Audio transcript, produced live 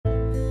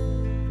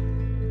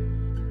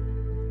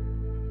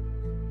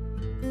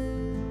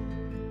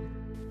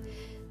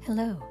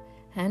Hello,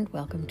 and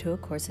welcome to A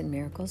Course in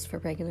Miracles for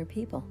Regular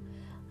People.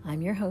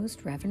 I'm your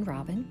host, Reverend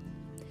Robin.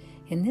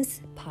 In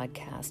this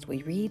podcast,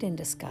 we read and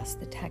discuss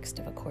the text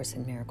of A Course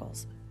in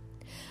Miracles.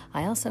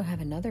 I also have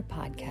another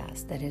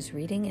podcast that is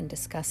reading and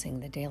discussing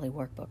the daily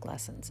workbook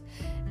lessons.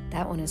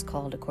 That one is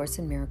called A Course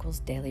in Miracles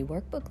Daily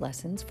Workbook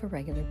Lessons for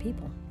Regular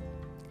People.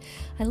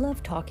 I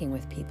love talking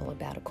with people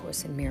about A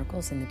Course in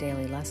Miracles and the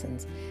daily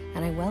lessons,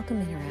 and I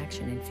welcome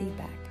interaction and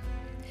feedback.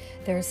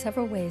 There are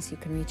several ways you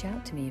can reach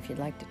out to me if you'd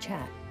like to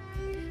chat.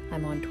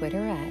 I'm on Twitter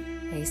at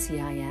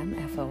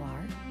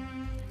ACIMFOR.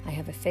 I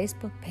have a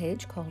Facebook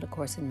page called A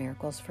Course in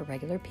Miracles for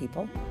Regular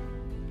People.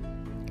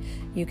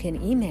 You can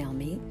email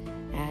me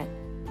at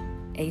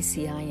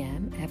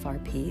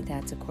ACIMFRP,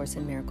 that's A Course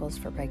in Miracles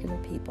for Regular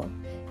People,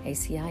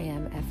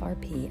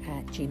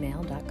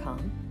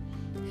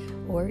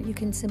 ACIMFRP@gmail.com. Or you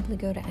can simply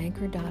go to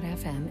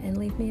anchor.fm and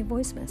leave me a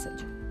voice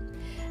message.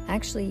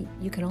 Actually,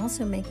 you can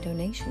also make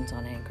donations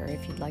on Anchor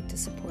if you'd like to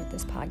support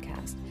this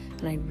podcast,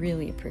 and I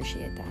really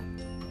appreciate that.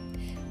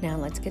 Now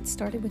let's get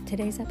started with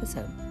today's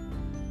episode.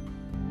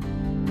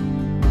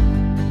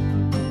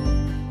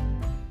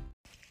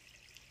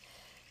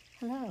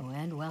 Hello,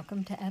 and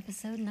welcome to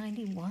episode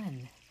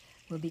 91.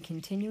 We'll be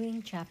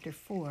continuing Chapter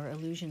 4,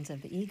 Illusions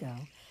of the Ego,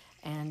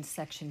 and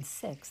Section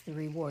 6, The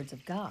Rewards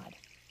of God.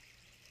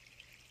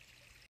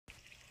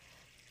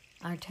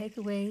 Our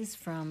takeaways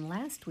from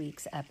last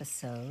week's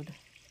episode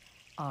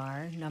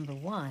are, number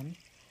one,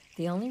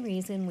 the only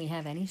reason we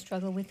have any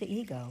struggle with the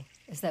ego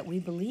is that we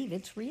believe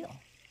it's real.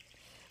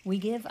 We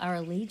give our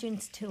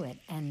allegiance to it,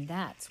 and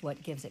that's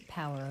what gives it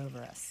power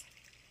over us.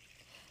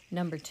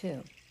 Number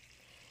two,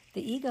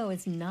 the ego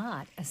is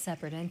not a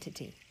separate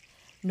entity,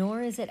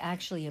 nor is it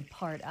actually a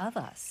part of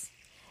us.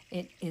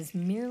 It is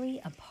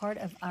merely a part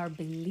of our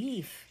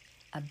belief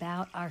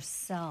about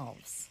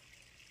ourselves.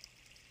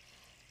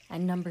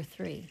 And number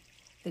three,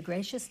 the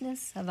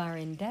graciousness of our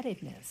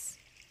indebtedness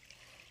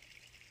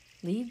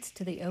leads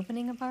to the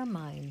opening of our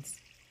minds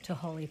to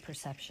holy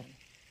perception.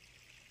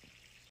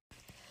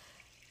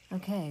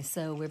 Okay,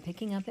 so we're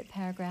picking up at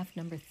paragraph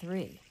number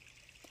 3,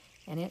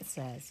 and it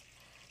says,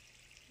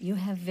 "You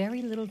have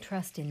very little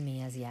trust in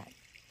me as yet,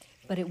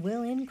 but it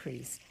will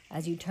increase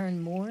as you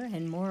turn more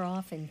and more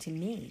often to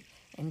me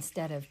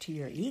instead of to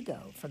your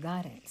ego for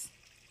guidance.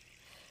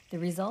 The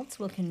results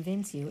will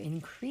convince you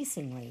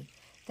increasingly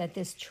that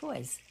this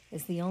choice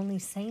is the only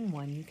sane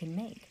one you can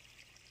make."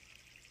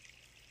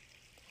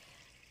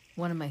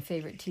 One of my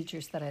favorite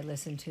teachers that I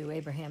listen to,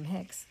 Abraham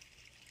Hicks,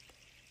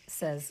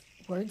 says,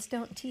 "Words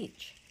don't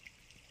teach.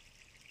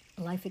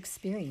 Life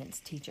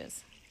experience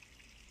teaches."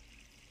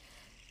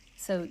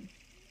 So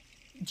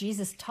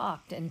Jesus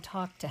talked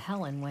to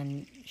Helen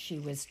when she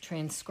was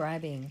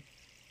transcribing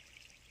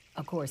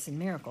A Course in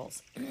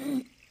Miracles.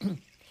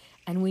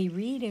 And we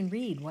read and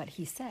read what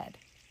he said.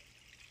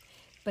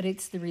 But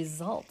it's the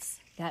results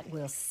that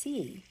we'll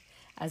see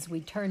as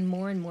we turn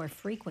more and more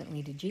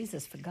frequently to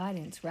Jesus for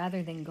guidance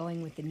rather than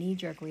going with the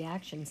knee-jerk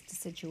reactions to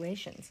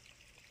situations,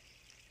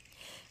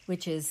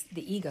 which is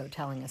the ego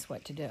telling us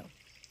what to do.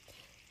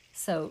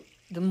 So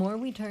the more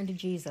we turn to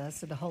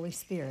Jesus or the Holy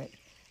Spirit,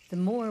 the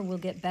more we'll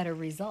get better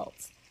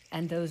results,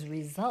 and those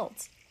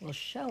results will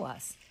show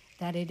us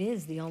that it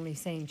is the only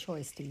sane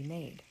choice to be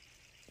made.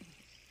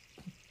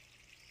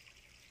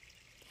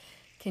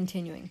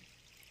 Continuing,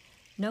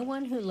 no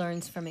one who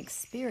learns from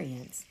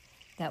experience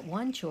that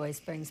one choice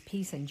brings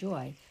peace and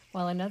joy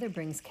while another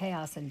brings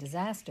chaos and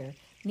disaster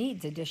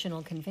needs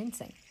additional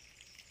convincing.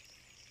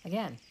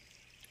 Again,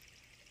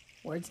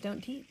 words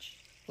don't teach.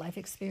 Life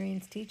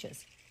experience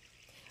teaches.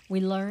 We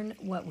learn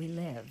what we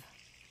live.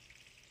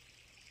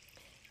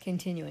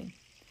 Continuing,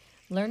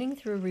 learning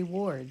through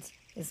rewards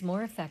is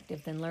more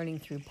effective than learning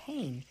through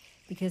pain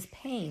because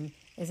pain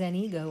is an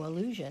ego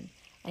illusion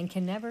and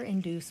can never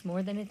induce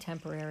more than a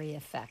temporary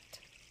effect.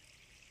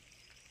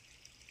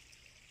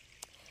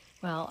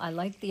 Well, I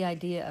like the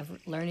idea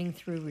of learning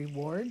through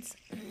rewards.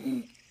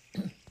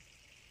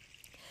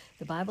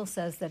 The Bible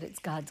says that it's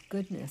God's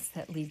goodness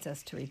that leads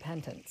us to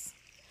repentance,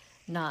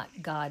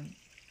 not God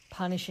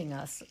punishing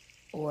us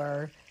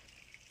or,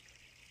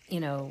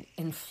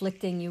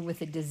 inflicting you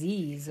with a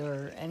disease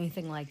or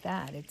anything like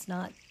that. It's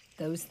not,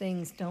 those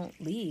things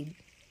don't lead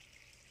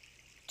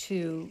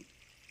to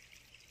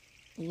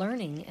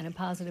learning in a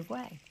positive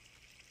way.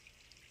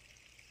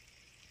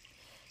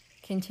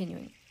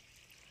 Continuing.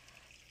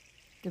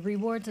 The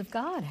rewards of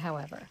God,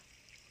 however,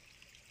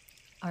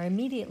 are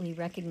immediately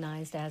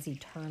recognized as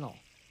eternal,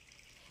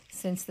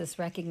 since this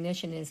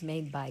recognition is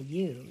made by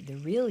you, the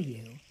real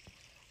you,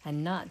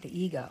 and not the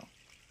ego.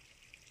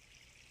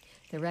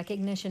 The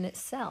recognition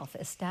itself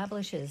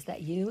establishes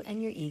that you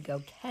and your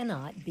ego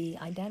cannot be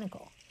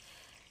identical.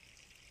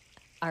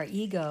 Our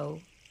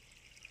ego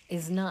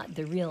is not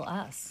the real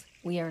us.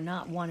 We are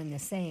not one and the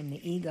same,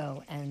 the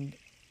ego and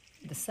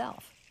the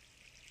self.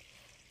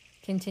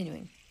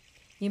 Continuing.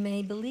 You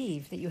may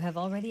believe that you have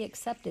already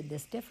accepted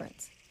this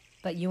difference,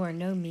 but you are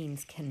no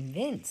means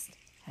convinced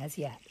as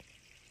yet.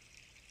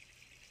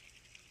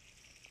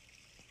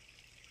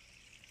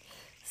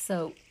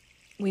 So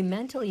we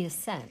mentally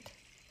assent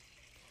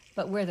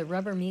But where the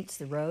rubber meets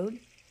the road,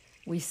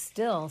 we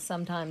still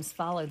sometimes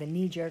follow the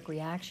knee-jerk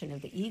reaction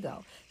of the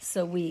ego.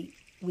 So we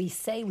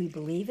say we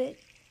believe it,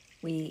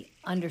 we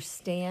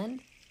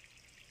understand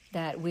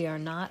that we are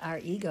not our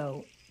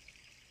ego,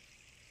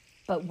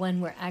 but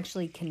when we're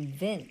actually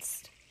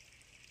convinced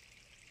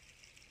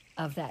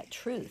of that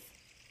truth,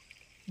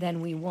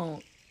 then we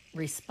won't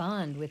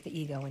respond with the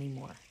ego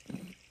anymore.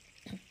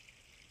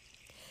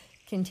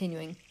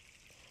 Continuing,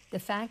 the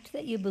fact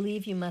that you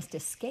believe you must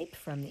escape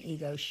from the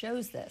ego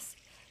shows this,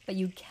 but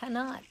you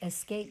cannot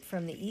escape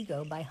from the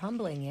ego by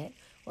humbling it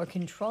or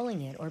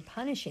controlling it or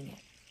punishing it.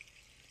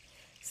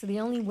 So the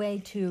only way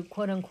to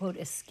quote-unquote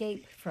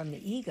escape from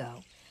the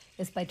ego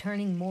is by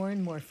turning more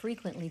and more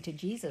frequently to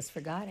Jesus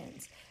for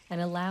guidance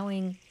and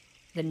allowing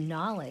the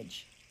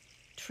knowledge,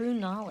 true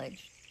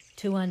knowledge,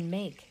 to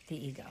unmake the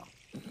ego.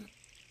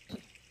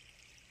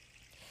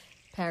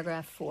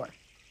 Paragraph 4.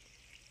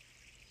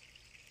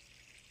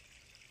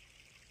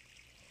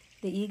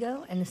 The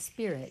ego and the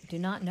spirit do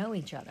not know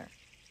each other.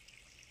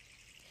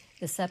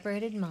 The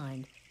separated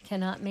mind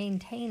cannot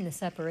maintain the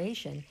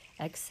separation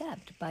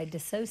except by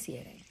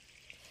dissociating.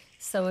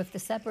 So if the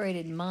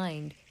separated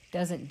mind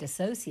doesn't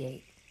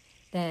dissociate,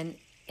 then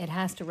it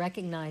has to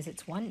recognize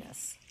its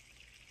oneness.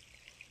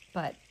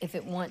 But if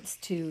it wants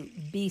to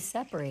be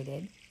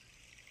separated,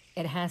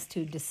 it has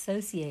to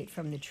dissociate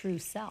from the true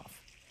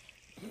self.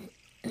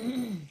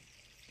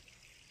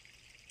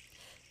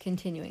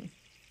 Continuing.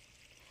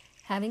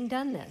 Having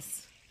done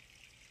this,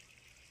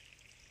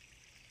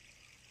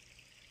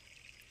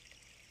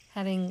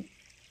 having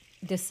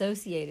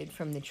dissociated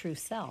from the true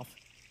self,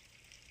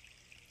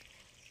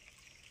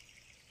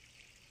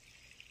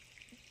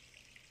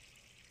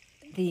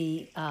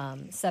 the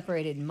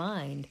separated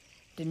mind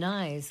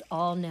denies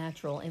all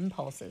natural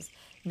impulses,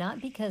 not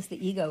because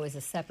the ego is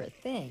a separate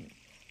thing,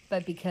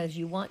 but because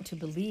you want to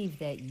believe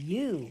that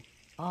you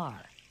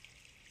are.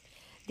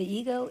 The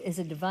ego is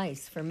a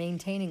device for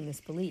maintaining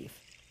this belief,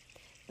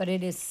 but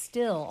it is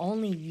still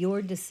only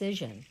your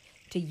decision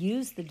to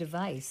use the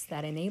device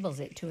that enables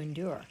it to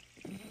endure.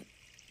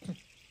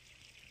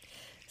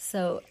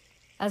 So,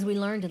 as we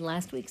learned in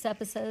last week's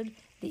episode,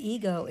 the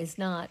ego is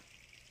not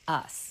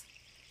us.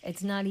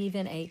 It's not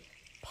even a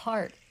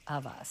part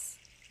of us.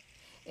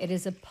 It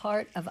is a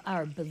part of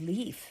our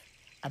belief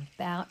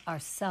about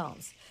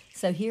ourselves.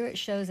 So here it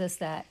shows us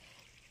that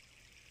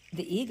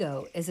the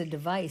ego is a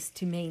device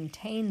to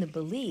maintain the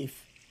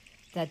belief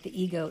that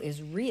the ego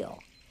is real,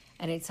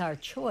 and it's our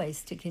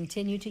choice to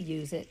continue to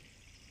use it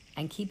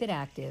and keep it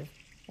active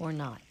or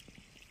not.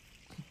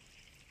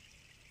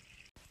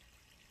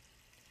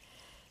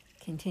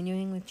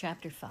 Continuing with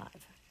Chapter 5.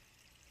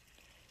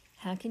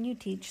 How can you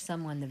teach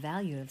someone the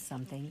value of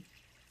something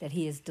that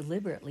he has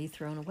deliberately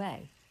thrown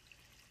away?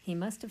 He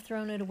must have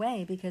thrown it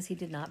away because he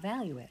did not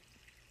value it.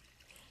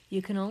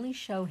 You can only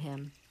show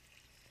him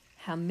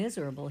how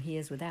miserable he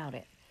is without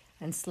it,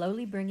 and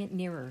slowly bring it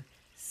nearer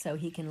so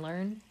he can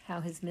learn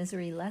how his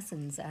misery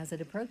lessens as it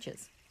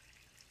approaches.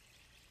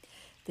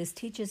 This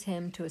teaches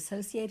him to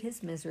associate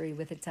his misery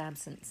with its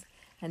absence,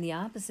 and the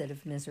opposite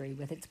of misery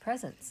with its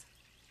presence.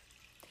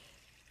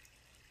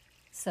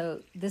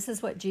 So this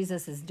is what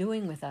Jesus is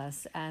doing with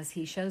us as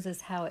he shows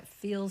us how it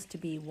feels to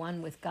be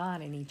one with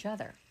God and each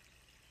other.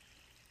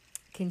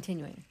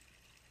 Continuing,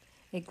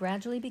 it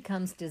gradually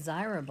becomes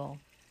desirable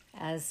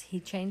as he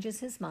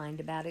changes his mind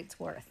about its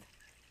worth.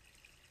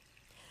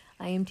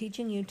 I am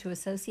teaching you to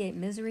associate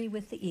misery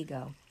with the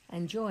ego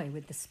and joy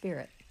with the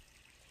spirit.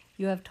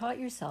 You have taught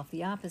yourself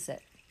the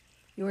opposite.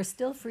 You are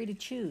still free to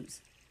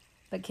choose,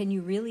 but can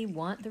you really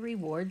want the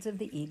rewards of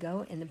the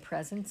ego in the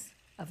presence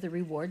of the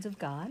rewards of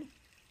God?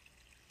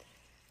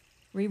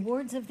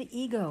 Rewards of the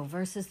ego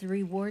versus the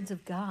rewards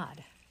of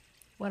God.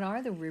 What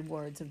are the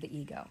rewards of the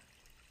ego?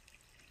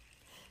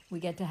 We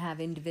get to have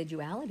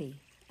individuality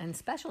and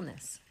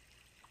specialness.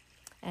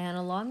 And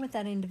along with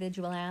that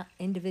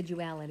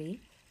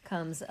individuality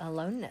comes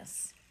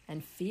aloneness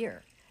and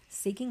fear,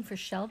 seeking for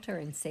shelter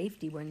and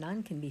safety where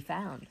none can be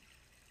found.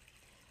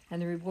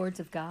 And the rewards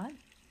of God?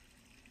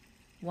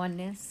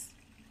 Oneness,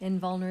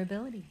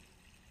 invulnerability,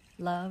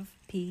 love,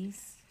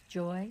 peace,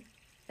 joy,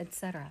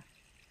 etc.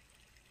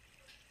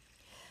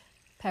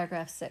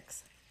 Paragraph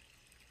 6.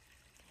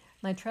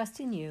 My trust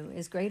in you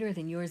is greater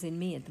than yours in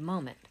me at the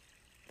moment,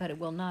 but it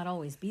will not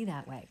always be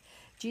that way.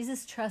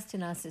 Jesus' trust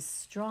in us is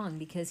strong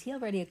because he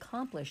already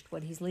accomplished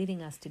what he's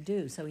leading us to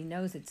do, so he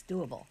knows it's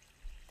doable.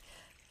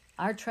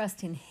 Our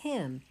trust in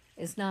him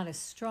is not as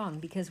strong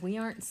because we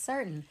aren't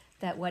certain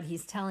that what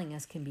he's telling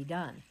us can be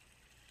done.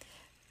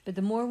 But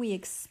the more we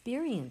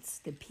experience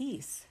the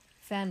peace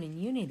found in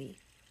unity,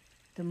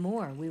 the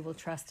more we will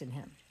trust in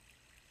him.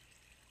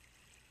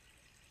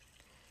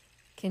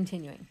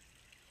 Continuing,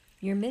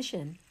 your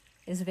mission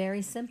is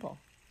very simple.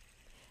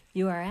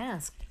 You are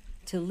asked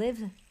to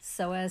live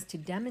so as to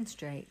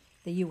demonstrate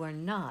that you are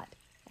not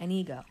an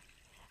ego,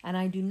 and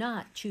I do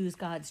not choose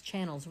God's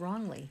channels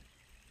wrongly.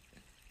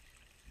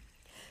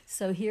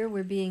 So here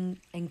we're being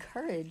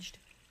encouraged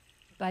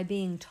by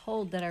being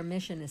told that our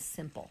mission is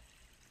simple.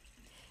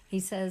 He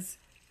says,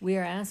 we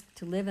are asked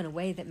to live in a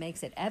way that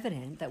makes it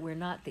evident that we're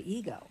not the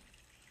ego,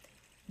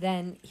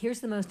 then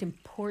here's the most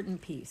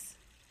important piece.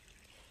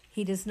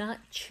 He does not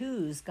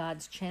choose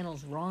God's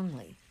channels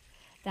wrongly.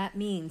 That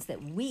means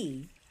that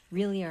we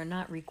really are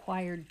not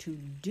required to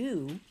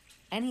do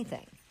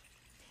anything.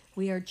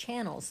 We are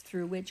channels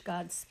through which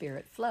God's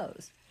Spirit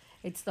flows.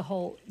 It's the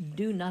whole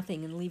do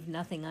nothing and leave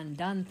nothing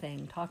undone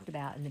thing talked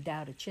about in the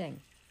Tao Te Ching.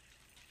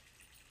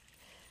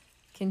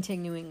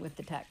 Continuing with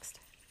the text.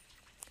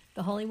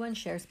 The Holy One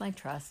shares my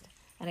trust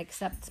and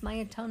accepts my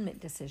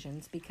atonement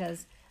decisions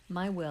because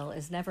my will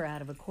is never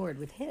out of accord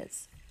with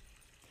His.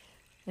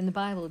 In the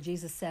Bible,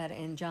 Jesus said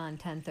in John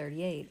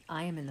 10:38,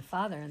 I am in the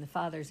Father and the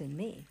Father's in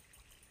me.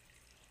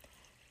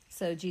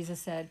 So Jesus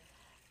said,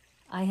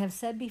 I have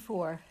said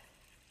before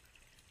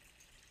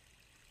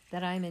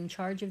that I am in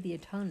charge of the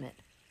atonement.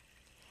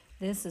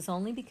 This is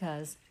only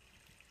because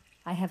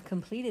I have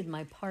completed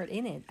my part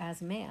in it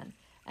as man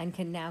and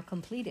can now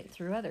complete it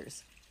through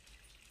others.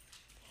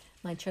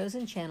 My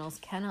chosen channels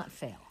cannot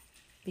fail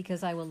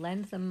because I will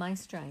lend them my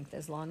strength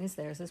as long as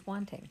theirs is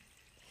wanting.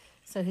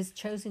 So His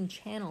chosen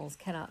channels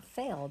cannot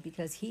fail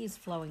because He is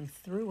flowing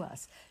through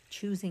us,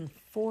 choosing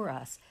for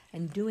us,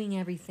 and doing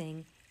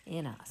everything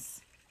in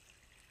us.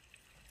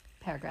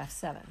 Paragraph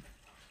 7.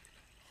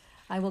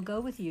 I will go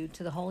with you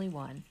to the Holy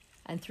One,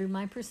 and through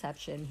my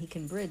perception, He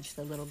can bridge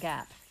the little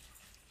gap.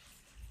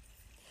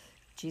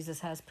 Jesus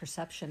has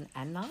perception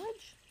and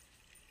knowledge?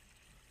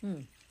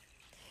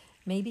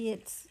 Maybe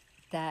it's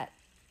that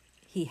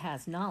He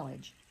has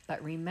knowledge,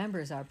 but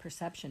remembers our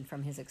perception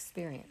from His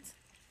experience.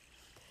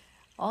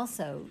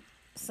 Also,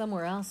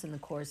 somewhere else in the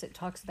Course, it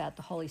talks about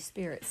the Holy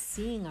Spirit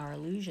seeing our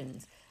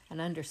illusions and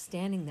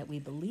understanding that we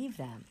believe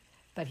them,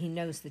 but He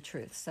knows the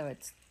truth. So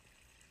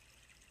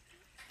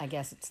I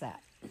guess it's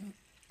that.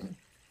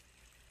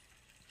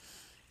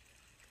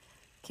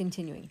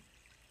 Continuing.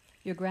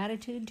 Your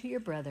gratitude to your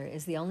brother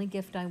is the only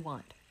gift I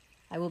want.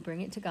 I will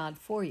bring it to God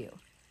for you,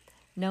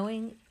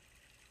 knowing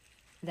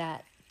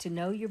that to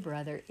know your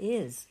brother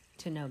is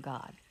to know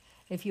God.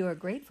 If you are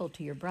grateful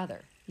to your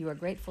brother, you are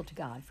grateful to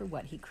God for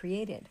what He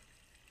created.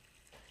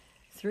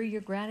 Through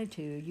your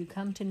gratitude, you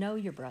come to know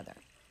your brother.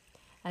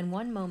 And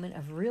one moment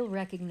of real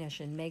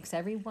recognition makes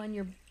everyone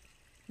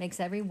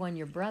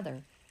your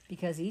brother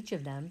because each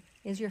of them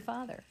is your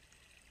father.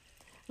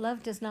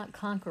 Love does not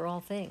conquer all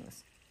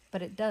things,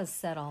 but it does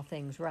set all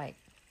things right.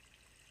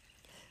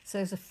 So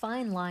there's a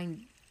fine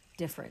line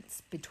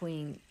difference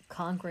between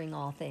conquering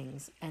all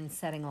things and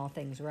setting all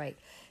things right.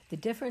 The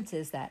difference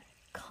is that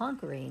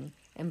conquering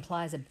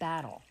implies a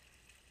battle,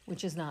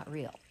 which is not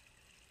real.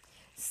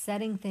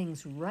 Setting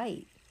things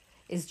right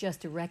is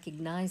just a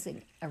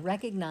reorganizing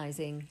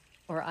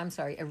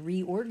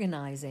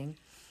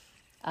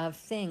of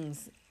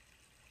things,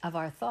 of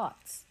our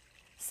thoughts,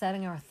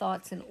 setting our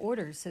thoughts in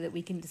order so that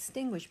we can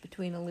distinguish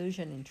between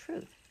illusion and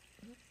truth.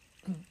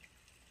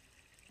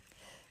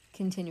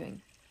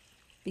 Continuing,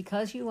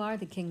 because you are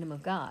the kingdom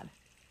of God,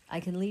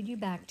 I can lead you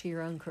back to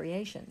your own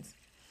creations.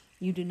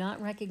 You do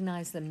not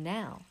recognize them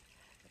now,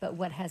 but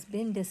what has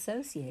been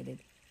dissociated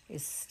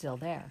is still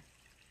there.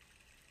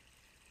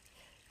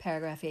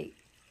 Paragraph 8.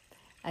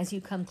 As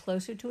you come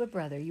closer to a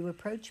brother, you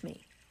approach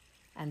me,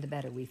 and the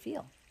better we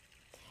feel.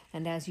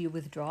 And as you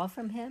withdraw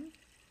from him,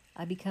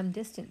 I become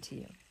distant to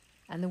you,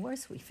 and the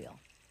worse we feel.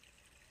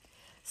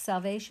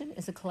 Salvation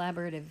is a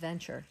collaborative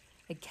venture.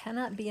 It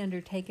cannot be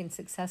undertaken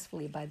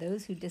successfully by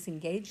those who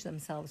disengage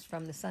themselves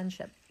from the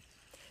sonship,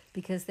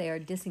 because they are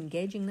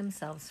disengaging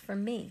themselves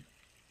from me.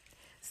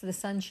 So the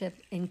sonship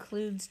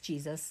includes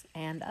Jesus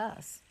and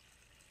us.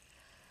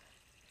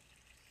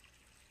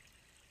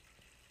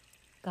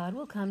 God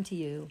will come to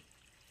you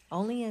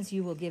only as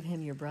you will give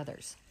Him your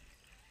brothers.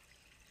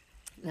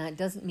 Now, it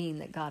doesn't mean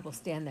that God will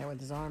stand there with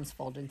His arms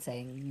folded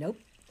saying, nope,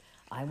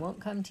 I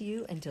won't come to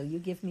you until you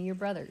give me your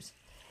brothers.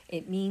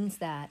 It means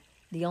that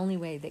the only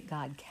way that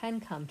God can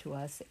come to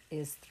us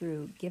is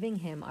through giving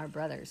Him our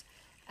brothers.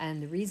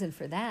 And the reason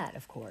for that,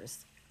 of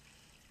course,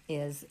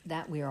 is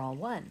that we are all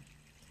one.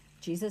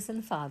 Jesus and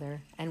the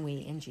Father, and we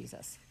in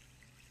Jesus.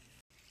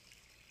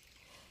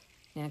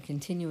 Now,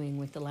 continuing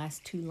with the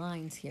last two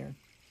lines here.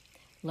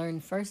 Learn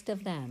first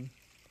of them,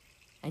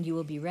 and you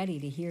will be ready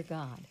to hear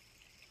God.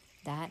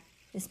 That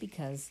is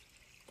because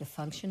the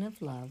function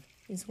of love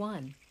is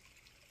one.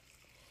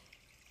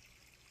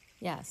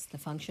 Yes, the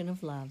function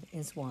of love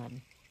is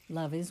one.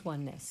 Love is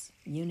oneness,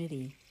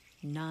 unity,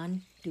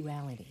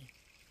 non-duality.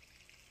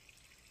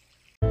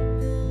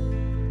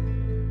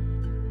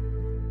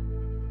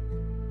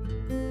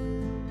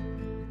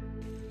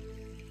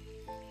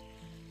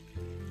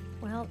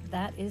 Well,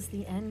 that is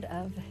the end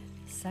of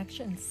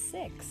section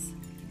 6.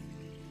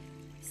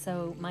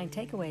 So my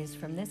takeaways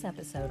from this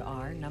episode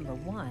are, number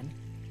 1,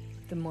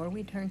 the more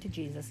we turn to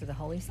Jesus or the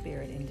Holy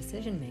Spirit in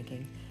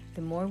decision-making,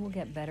 the more we'll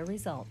get better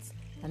results,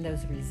 and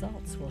those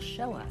results will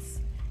show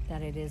us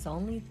that it is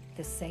the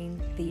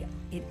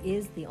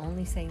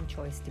only sane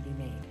choice to be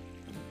made.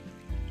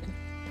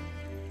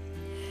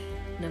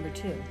 Number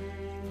 2,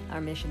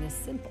 our mission is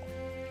simple,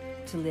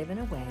 to live in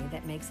a way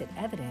that makes it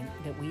evident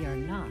that we are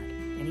not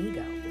an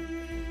ego.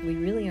 We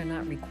really are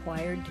not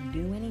required to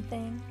do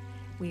anything.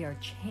 We are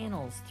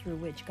channels through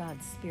which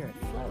God's Spirit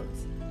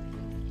flows.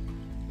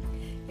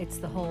 It's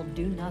the whole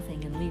do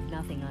nothing and leave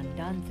nothing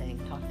undone thing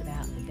talked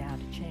about in the Tao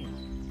Te Ching.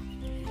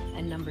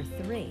 And number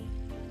 3,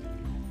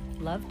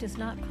 love does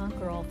not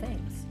conquer all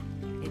things.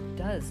 It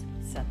does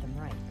set them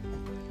right.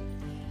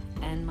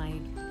 And my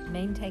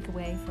main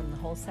takeaway from the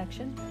whole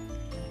section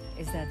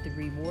is that the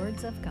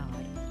rewards of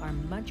God are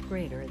much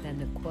greater than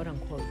the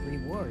quote-unquote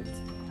rewards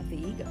of the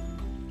ego.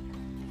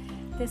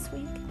 This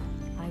week,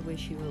 I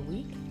wish you a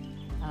week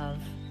of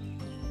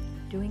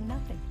doing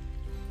nothing.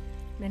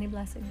 Many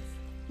blessings.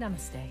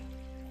 Namaste.